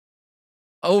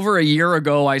over a year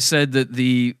ago, I said that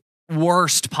the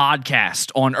worst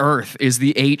podcast on earth is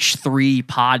the H3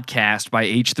 podcast by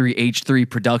H3H3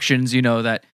 Productions. You know,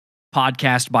 that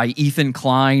podcast by Ethan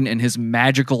Klein and his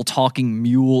magical talking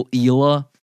mule, Hila.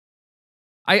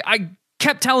 I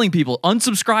kept telling people,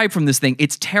 unsubscribe from this thing.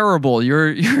 It's terrible.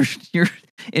 You're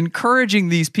encouraging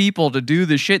these people to do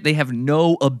the shit they have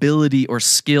no ability or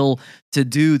skill to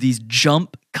do. These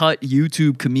jump cut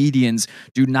YouTube comedians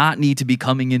do not need to be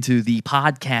coming into the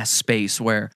podcast space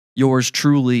where yours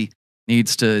truly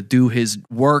needs to do his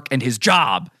work and his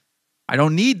job. I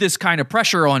don't need this kind of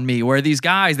pressure on me where these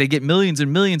guys, they get millions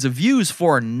and millions of views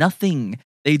for nothing.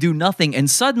 They do nothing. And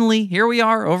suddenly, here we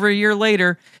are over a year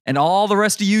later, and all the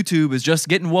rest of YouTube is just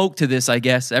getting woke to this, I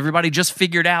guess. Everybody just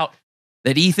figured out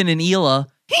that Ethan and Hila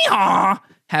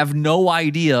have no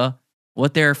idea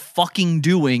what they're fucking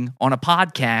doing on a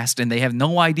podcast, and they have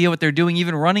no idea what they're doing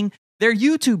even running their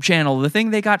YouTube channel, the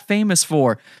thing they got famous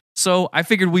for. So I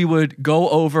figured we would go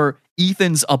over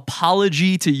Ethan's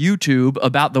apology to YouTube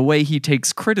about the way he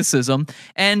takes criticism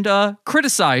and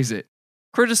criticize it.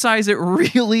 Criticize it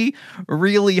really,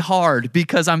 really hard,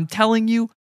 because I'm telling you,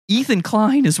 Ethan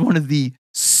Klein is one of the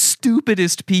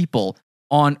stupidest people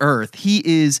on earth. He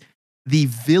is the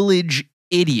village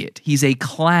idiot. He's a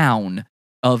clown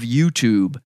of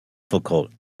YouTube.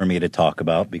 Difficult for me to talk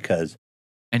about because...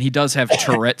 And he does have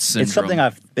Tourette's syndrome. It's something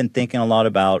I've been thinking a lot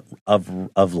about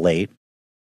of late.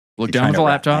 Look down at the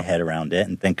laptop. Wrap my head around it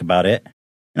and think about it,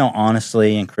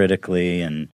 honestly and critically,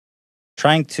 and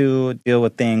trying to deal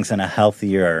with things in a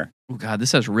healthier... Oh, God,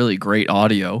 this has really great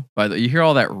audio. By the way, you hear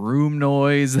all that room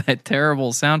noise, that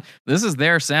terrible sound. This is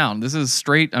their sound. This is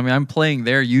straight. I mean, I'm playing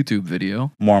their YouTube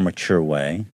video. More mature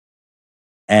way.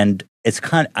 And it's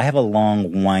kind of... I have a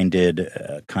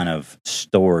long-winded kind of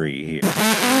story here.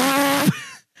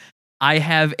 I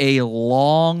have a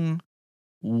long-winded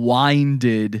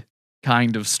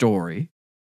kind of story.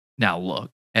 Now,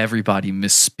 look. Everybody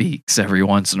misspeaks every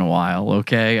once in a while,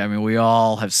 okay? I mean, we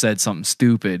all have said something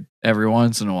stupid every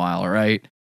once in a while, right?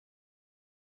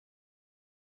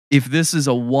 If this is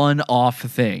a one-off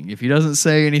thing, if he doesn't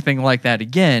say anything like that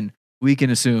again, we can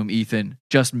assume Ethan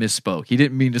just misspoke. He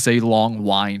didn't mean to say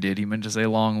long-winded. He meant to say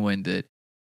long-winded.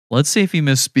 Let's see if he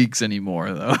misspeaks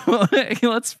anymore, though.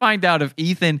 Let's find out if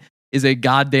Ethan is a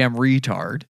goddamn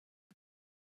retard.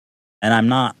 And I'm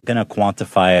not going to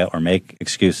quantify it or make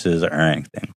excuses or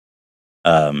anything.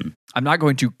 I'm not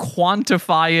going to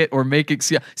quantify it or make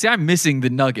excuses. See, I'm missing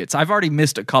the nuggets. I've already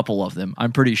missed a couple of them,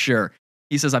 I'm pretty sure.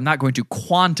 He says, I'm not going to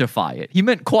quantify it. He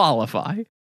meant qualify.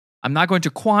 I'm not going to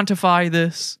quantify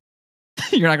this.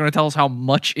 You're not going to tell us how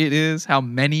much it is, how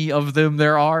many of them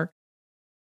there are.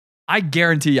 I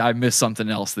guarantee I missed something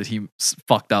else that he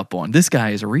fucked up on. This guy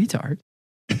is a retard.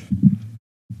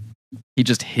 He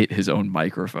just hit his own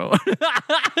microphone.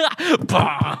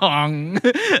 Bong!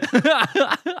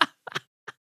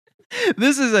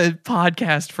 This is a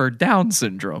podcast for Down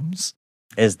syndromes.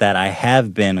 Is that I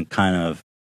have been kind of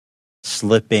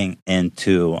slipping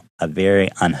into a very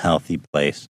unhealthy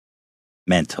place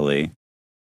mentally.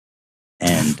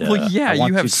 And well, yeah, I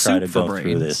want you have to try to go brains.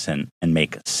 through this and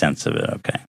make sense of it,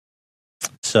 okay?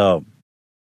 So...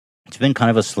 it's been kind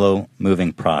of a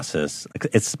slow-moving process.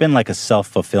 It's been like a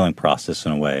self-fulfilling process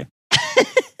in a way.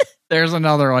 There's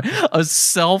another one. A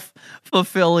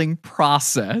self-fulfilling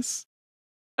process.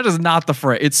 That is not the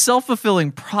phrase. It's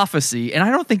self-fulfilling prophecy, and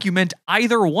I don't think you meant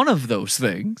either one of those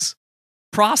things.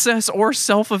 Process or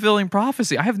self-fulfilling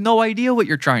prophecy. I have no idea what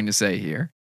you're trying to say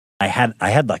here. I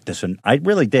had like this one. I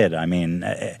really did. I mean,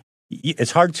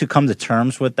 it's hard to come to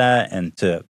terms with that and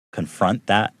to confront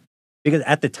that. Because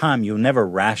at the time, you'll never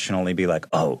rationally be like,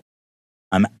 oh,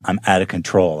 I'm out of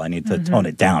control. I need to tone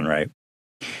it down, right?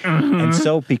 And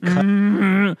so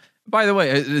because... By the way,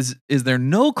 is there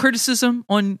no criticism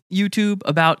on YouTube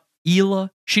about Hila?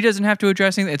 She doesn't have to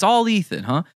address anything. It's all Ethan,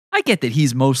 huh? I get that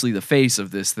he's mostly the face of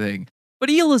this thing. But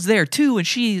Hila's there too, and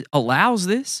she allows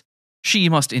this. She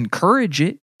must encourage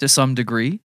it to some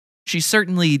degree. She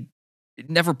certainly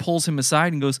never pulls him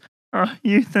aside and goes,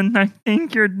 Ethan, I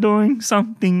think you're doing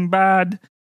something bad.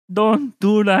 Don't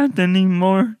do that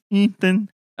anymore, Ethan.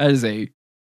 That is a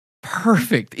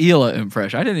perfect Hila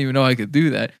impression. I didn't even know I could do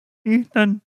that.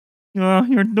 Ethan,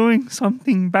 you're doing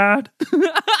something bad.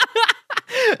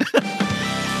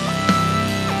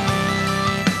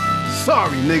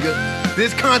 Sorry, nigga.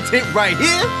 This content right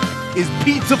here is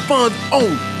Pizza Fun's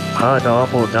own.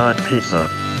 Pineapple dot pizza.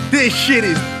 This shit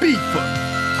is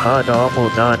beefer. Pineapple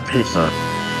dot pizza.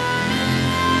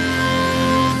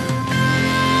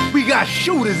 We got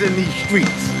shooters in these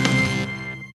streets.